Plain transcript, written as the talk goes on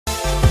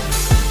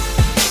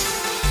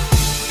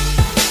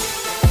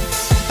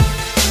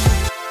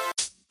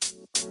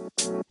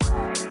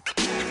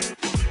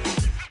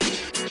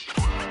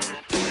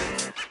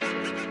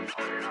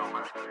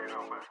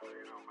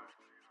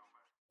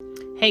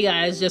Hey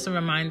guys, just a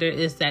reminder,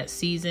 it's that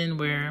season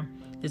where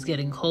it's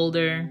getting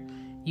colder.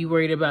 You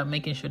worried about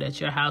making sure that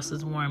your house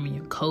is warm and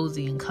you're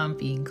cozy and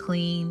comfy and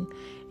clean.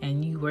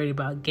 And you worried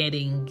about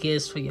getting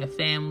gifts for your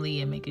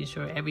family and making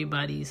sure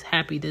everybody's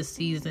happy this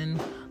season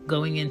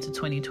going into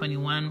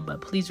 2021.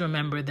 But please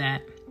remember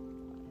that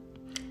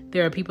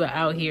there are people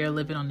out here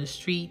living on the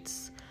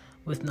streets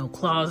with no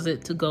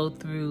closet to go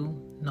through,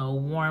 no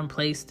warm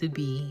place to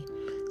be.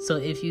 So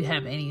if you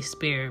have any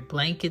spare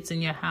blankets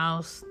in your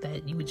house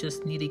that you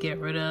just need to get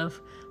rid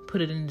of,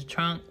 put it in the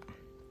trunk.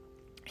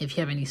 If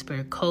you have any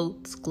spare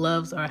coats,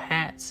 gloves, or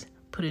hats,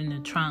 put it in the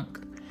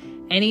trunk.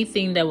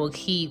 Anything that will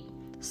keep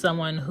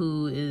someone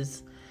who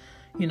is,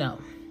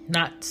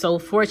 not so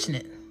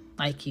fortunate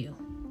like you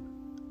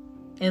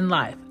in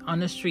life, on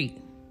the street,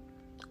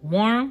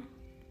 warm,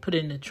 put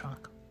it in the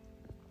trunk.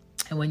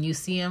 And when you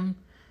see them,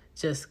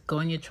 just go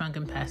in your trunk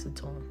and pass it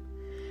to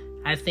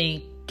them. I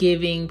think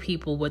giving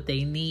people what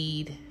they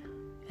need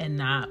and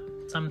not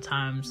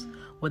sometimes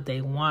what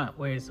they want,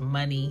 where it's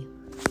money,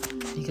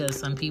 because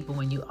some people,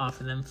 when you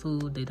offer them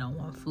food, they don't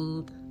want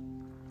food.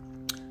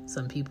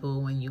 Some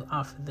people, when you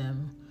offer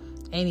them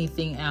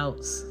anything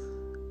else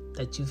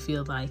that you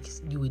feel like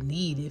you would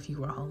need if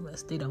you were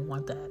homeless, they don't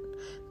want that.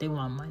 They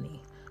want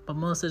money. But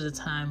most of the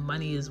time,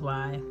 money is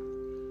why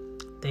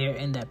they're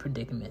in that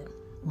predicament.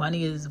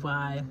 Money is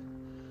why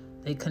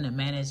they couldn't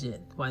manage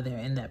it, why they're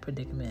in that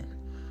predicament.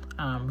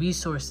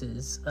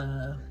 Resources,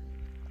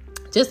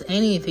 just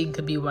anything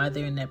could be why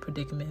they're in that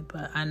predicament.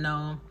 But I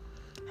know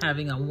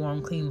having a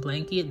warm, clean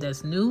blanket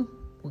that's new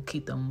will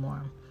keep them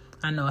warm.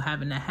 I know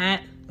having a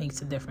hat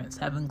makes a difference.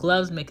 Having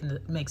gloves makes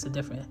a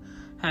difference.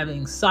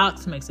 Having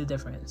socks makes a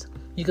difference.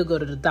 You could go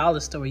to the dollar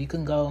store. You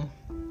can go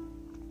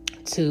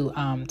to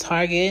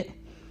Target,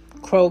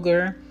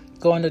 Kroger,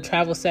 go in the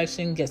travel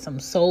section, get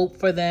some soap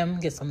for them,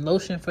 get some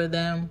lotion for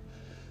them,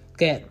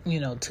 get,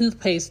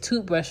 toothpaste,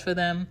 toothbrush for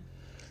them.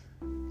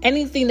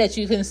 Anything that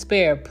you can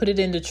spare, put it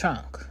in the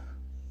trunk.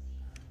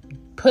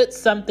 Put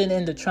something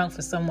in the trunk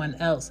for someone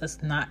else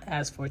that's not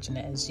as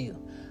fortunate as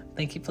you.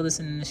 Thank you for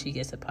listening to She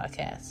Gets It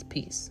podcast.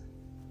 Peace.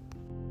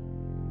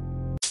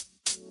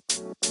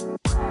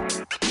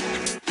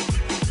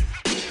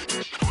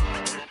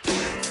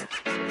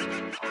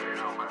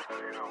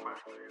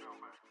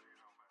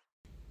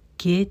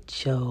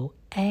 Get your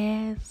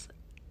ass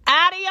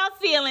out of your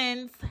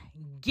feelings.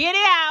 Get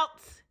it out.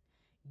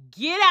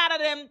 Get out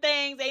of them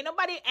things. Ain't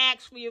nobody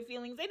ask for your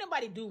feelings. Ain't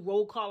nobody do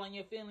roll call on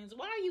your feelings.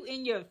 Why are you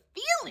in your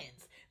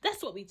feelings?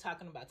 That's what we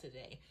talking about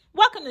today.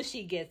 Welcome to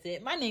She Gets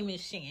It. My name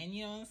is Shan,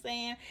 you know what I'm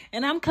saying?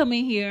 And I'm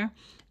coming here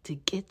to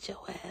get your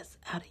ass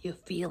out of your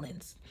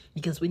feelings.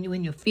 Because when you're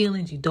in your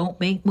feelings, you don't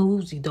make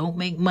moves, you don't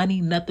make money,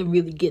 nothing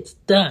really gets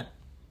done.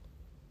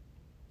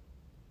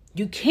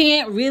 You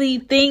can't really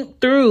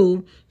think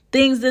through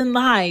things in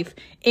life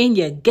in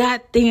your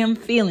goddamn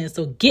feelings.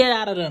 So get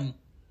out of them.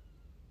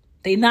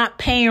 They not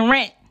paying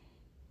rent.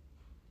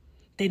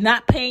 They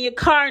not paying your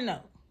car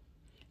note.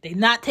 They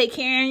not taking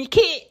care of your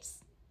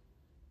kids.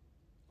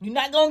 You're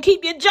not going to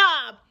keep your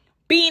job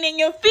being in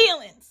your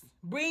feelings.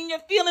 Bringing your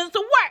feelings to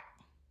work.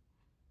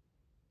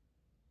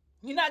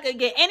 You're not going to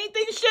get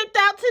anything shipped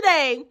out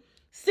today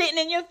sitting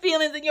in your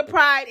feelings and your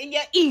pride and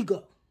your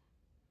ego.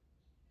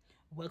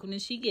 Welcome to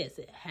She Gets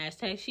It.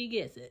 Hashtag She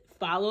Gets It.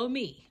 Follow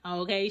me.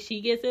 Okay?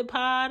 She Gets It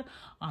pod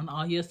on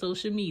all your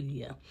social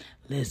media.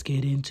 Let's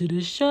get into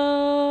the show.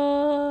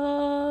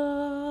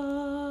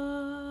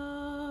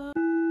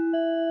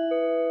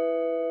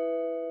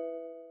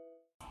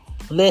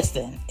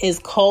 Listen, it's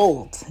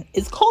cold.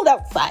 It's cold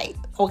outside.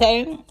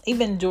 Okay?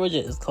 Even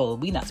Georgia is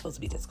cold. We not supposed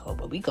to be this cold,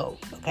 but we cold.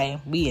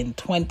 Okay? We in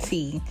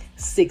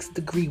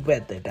 26-degree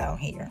weather down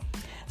here.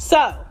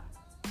 So,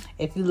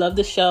 if you love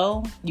the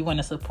show, you want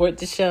to support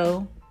the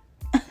show,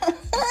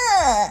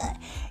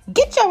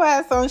 get your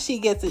ass on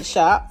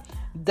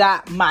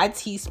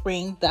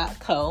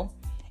SheGetsItShop.myteespring.co.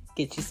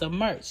 Get you some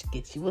merch.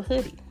 Get you a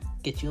hoodie.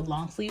 Get you a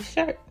long sleeve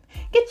shirt.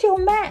 Get you a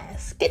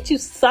mask. Get you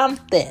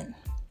something.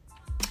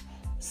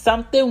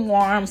 Something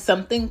warm,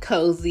 something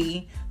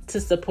cozy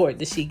to support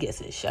the She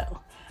Gets It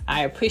show.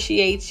 I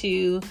appreciate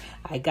you.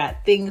 I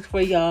got things for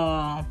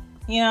y'all.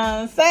 You know what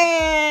I'm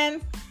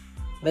saying?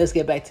 Let's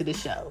get back to the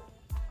show.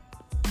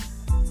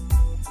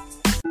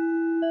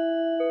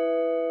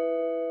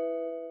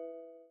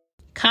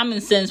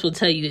 Common sense will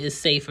tell you it's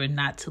safer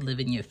not to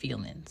live in your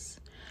feelings,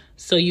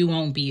 so you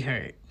won't be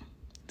hurt.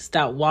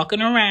 Stop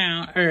walking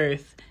around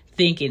Earth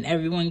thinking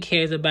everyone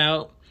cares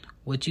about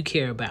what you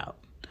care about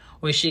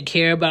or should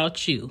care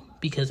about you,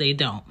 because they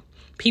don't.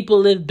 People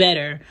live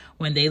better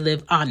when they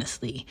live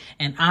honestly,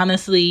 and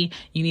honestly,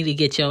 you need to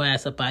get your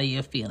ass up out of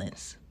your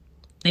feelings.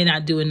 They're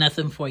not doing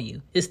nothing for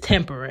you. It's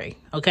temporary,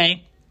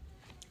 okay?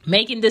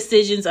 Making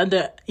decisions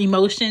under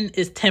emotion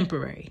is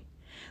temporary.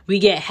 We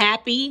get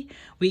happy,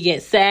 we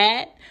get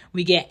sad,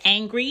 we get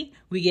angry,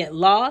 we get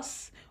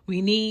lost.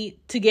 We need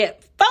to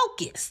get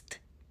focused.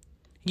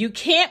 You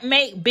can't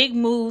make big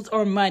moves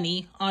or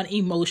money on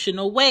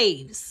emotional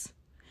waves.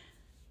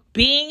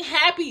 Being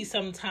happy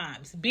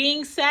sometimes,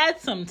 being sad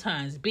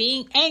sometimes,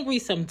 being angry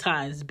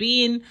sometimes,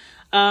 being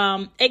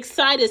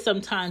excited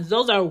sometimes.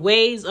 Those are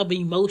waves of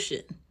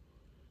emotion.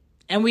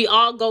 And we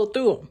all go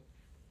through them.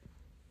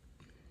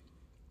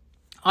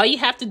 All you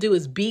have to do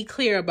is be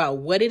clear about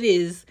what it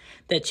is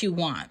that you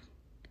want.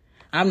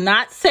 I'm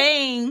not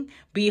saying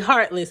be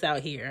heartless out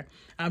here.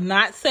 I'm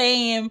not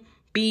saying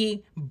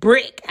be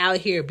brick out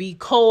here, be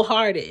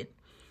cold-hearted.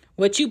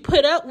 What you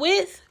put up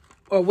with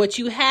or what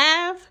you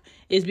have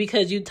is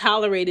because you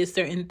tolerated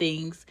certain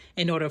things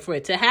in order for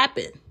it to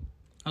happen.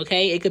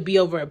 Okay? It could be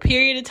over a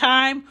period of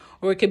time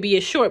or it could be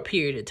a short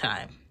period of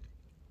time.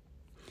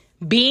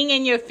 Being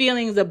in your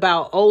feelings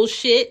about old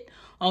shit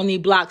only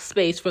blocks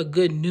space for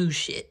good new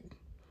shit.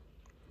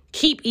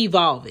 Keep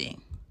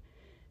evolving.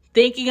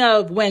 Thinking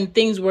of when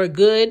things were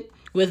good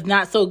with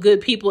not so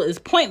good people is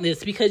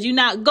pointless because you're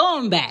not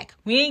going back.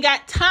 We ain't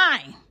got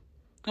time.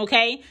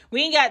 Okay?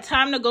 We ain't got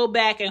time to go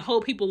back and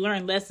hope people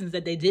learn lessons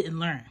that they didn't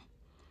learn.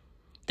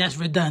 That's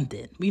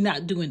redundant. We're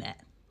not doing that.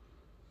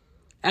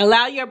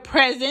 Allow your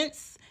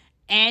presence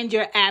and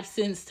your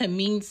absence to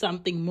mean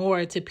something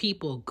more to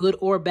people, good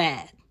or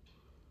bad.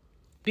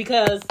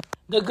 Because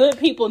the good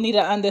people need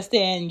to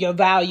understand your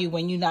value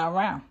when you're not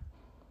around.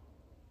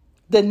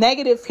 The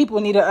negative people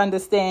need to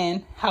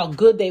understand how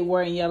good they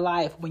were in your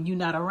life when you're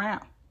not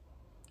around.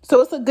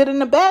 So it's a good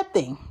and a bad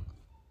thing.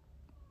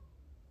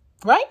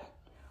 Right?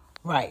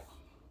 Right.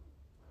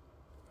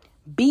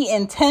 Be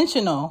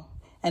intentional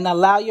and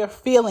allow your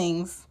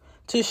feelings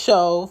to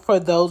show for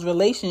those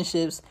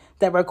relationships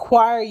that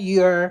require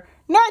your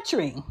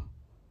nurturing.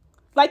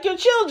 Like your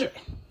children,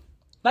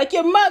 like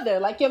your mother,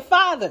 like your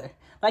father,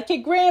 like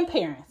your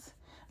grandparents,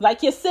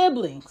 like your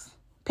siblings,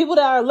 people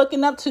that are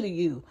looking up to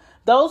you.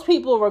 Those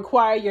people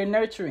require your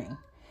nurturing.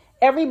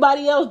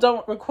 Everybody else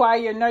don't require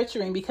your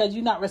nurturing because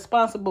you're not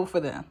responsible for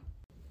them.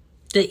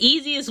 The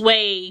easiest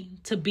way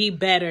to be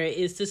better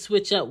is to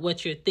switch up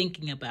what you're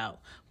thinking about.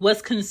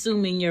 What's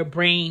consuming your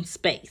brain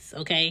space,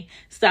 okay?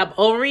 Stop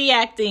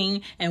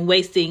overreacting and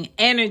wasting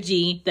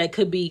energy that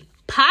could be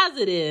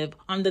positive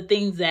on the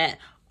things that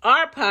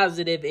are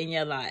positive in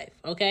your life,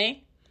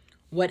 okay?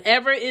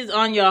 Whatever is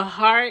on your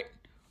heart,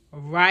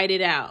 write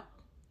it out.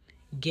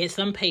 Get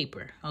some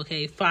paper,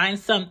 okay? Find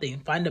something.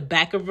 Find the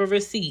back of a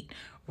receipt.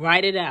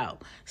 Write it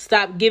out.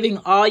 Stop giving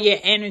all your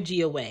energy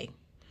away.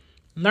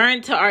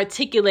 Learn to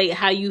articulate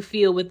how you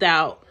feel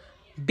without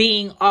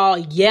being all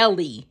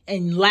yelly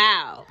and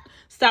loud.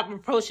 Stop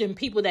approaching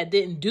people that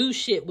didn't do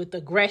shit with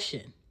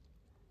aggression.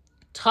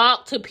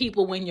 Talk to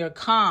people when you're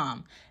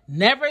calm.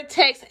 Never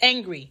text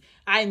angry.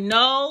 I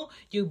know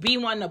you be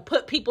wanting to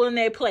put people in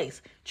their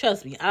place.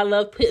 Trust me, I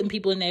love putting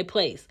people in their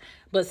place.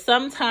 But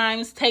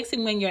sometimes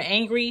texting when you're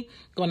angry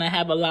gonna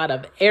have a lot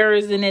of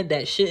errors in it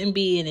that shouldn't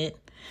be in it.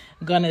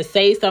 Gonna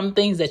say some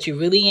things that you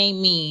really ain't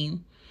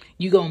mean.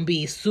 You're gonna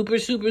be super,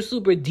 super,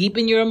 super deep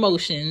in your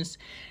emotions.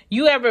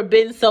 You ever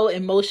been so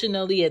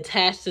emotionally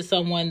attached to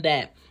someone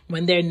that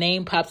when their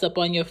name pops up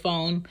on your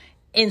phone,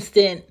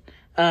 instant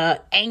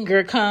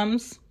anger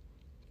comes?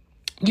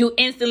 You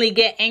instantly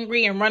get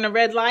angry and run a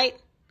red light?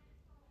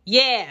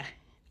 Yeah,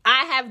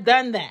 I have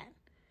done that.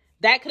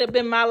 That could have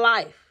been my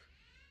life.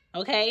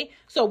 Okay?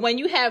 So when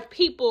you have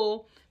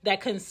people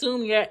that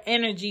consume your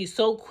energy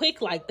so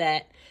quick like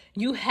that,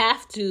 you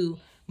have to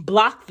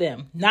block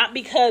them. Not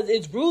because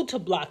it's rude to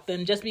block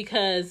them, just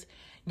because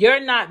you're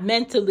not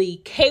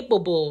mentally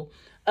capable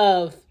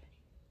of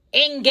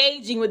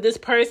engaging with this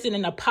person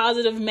in a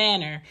positive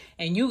manner,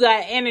 and you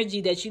got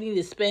energy that you need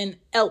to spend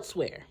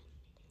elsewhere.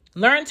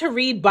 Learn to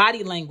read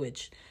body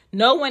language.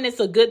 Know when it's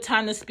a good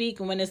time to speak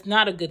and when it's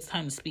not a good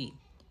time to speak.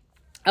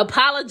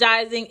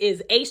 Apologizing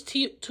is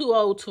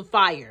H2O to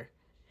fire.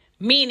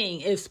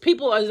 Meaning, if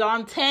people are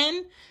on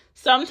 10,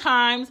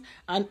 sometimes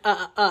an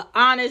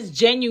honest,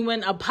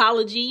 genuine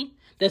apology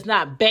that's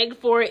not begged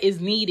for is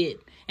needed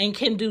and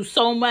can do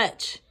so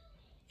much.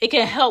 It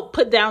can help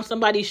put down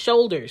somebody's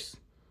shoulders.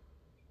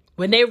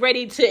 When they're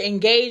ready to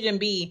engage and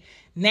be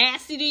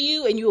nasty to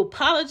you and you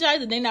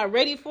apologize and they're not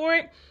ready for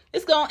it,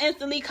 it's going to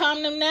instantly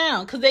calm them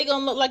down because they're going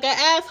to look like an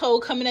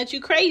asshole coming at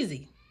you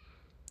crazy.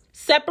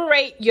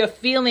 Separate your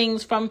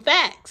feelings from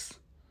facts.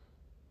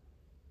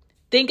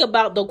 Think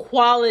about the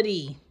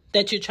quality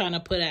that you're trying to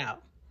put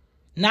out,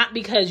 not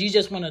because you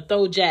just want to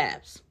throw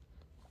jabs.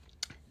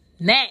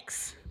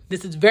 Next,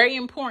 this is very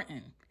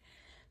important.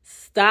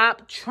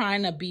 Stop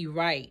trying to be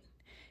right.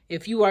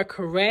 If you are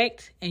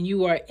correct and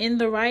you are in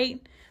the right,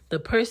 the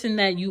person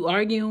that you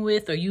arguing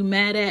with or you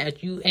mad at or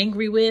you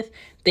angry with,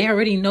 they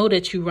already know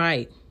that you're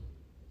right.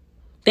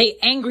 They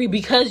angry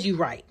because you're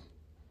right.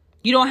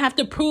 You don't have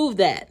to prove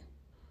that.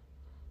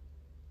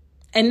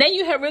 And then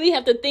you really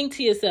have to think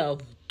to yourself,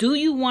 do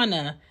you want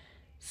to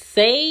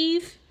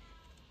save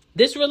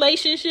this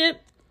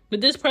relationship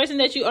with this person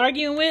that you're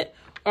arguing with,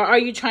 or are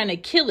you trying to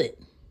kill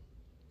it?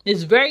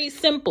 It's very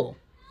simple.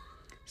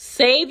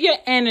 Save your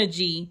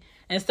energy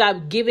and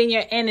stop giving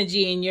your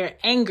energy and your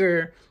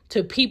anger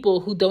to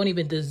people who don't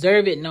even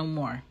deserve it no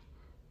more.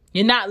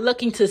 You're not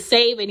looking to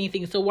save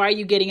anything, so why are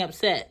you getting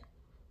upset?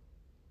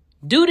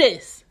 Do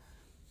this.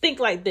 Think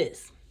like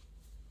this.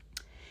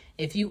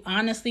 If you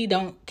honestly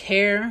don't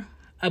care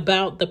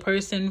about the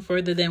person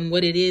further than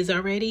what it is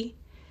already,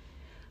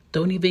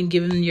 don't even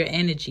give them your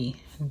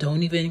energy.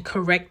 Don't even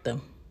correct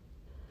them.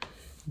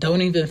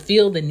 Don't even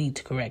feel the need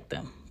to correct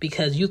them,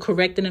 because you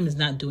correcting them is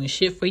not doing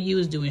shit for you,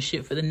 it's doing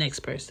shit for the next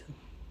person.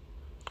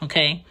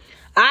 Okay?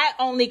 I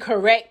only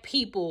correct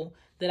people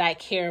that I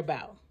care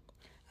about.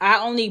 I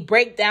only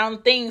break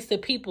down things to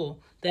people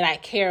that I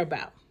care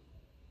about.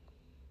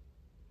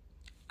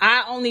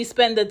 I only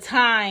spend the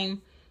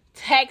time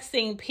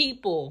texting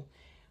people,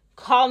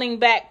 calling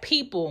back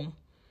people,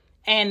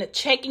 and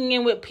checking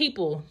in with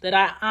people that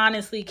I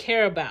honestly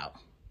care about.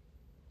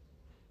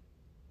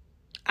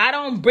 I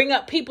don't bring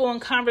up people in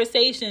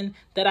conversation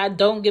that I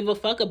don't give a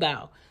fuck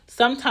about.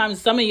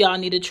 Sometimes some of y'all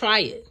need to try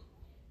it.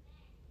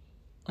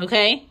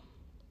 Okay?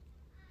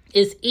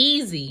 It's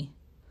easy.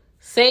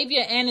 Save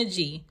your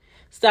energy.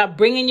 Stop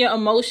bringing your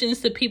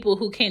emotions to people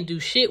who can't do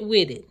shit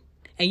with it.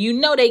 And you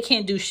know they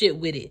can't do shit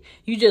with it.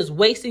 You just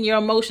wasting your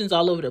emotions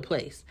all over the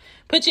place.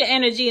 Put your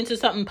energy into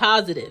something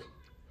positive.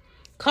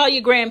 Call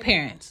your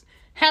grandparents.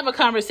 Have a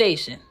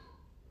conversation.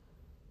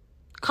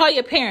 Call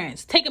your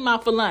parents. Take them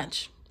out for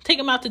lunch. Take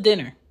them out to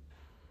dinner.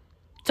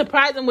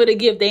 Surprise them with a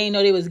gift they ain't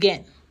know they was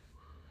getting.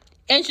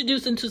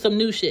 Introduce them to some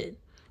new shit.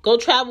 Go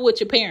travel with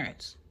your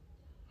parents.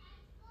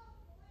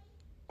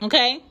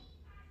 Okay?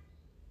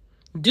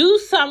 Do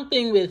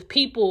something with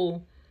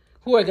people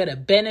who are going to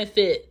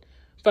benefit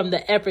from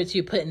the efforts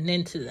you're putting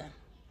into them.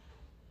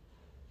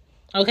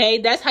 Okay?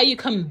 That's how you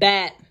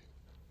combat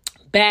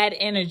bad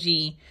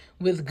energy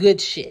with good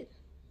shit.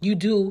 You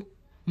do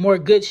more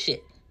good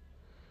shit,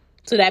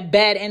 so that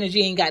bad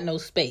energy ain't got no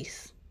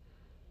space.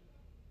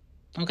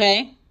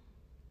 Okay?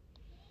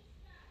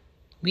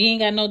 We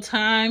ain't got no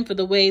time for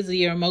the ways of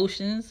your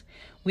emotions.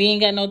 We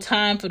ain't got no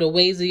time for the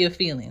ways of your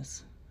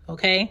feelings.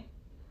 Okay?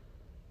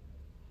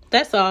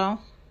 That's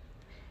all.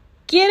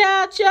 Get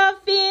out your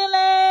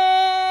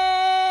feelings.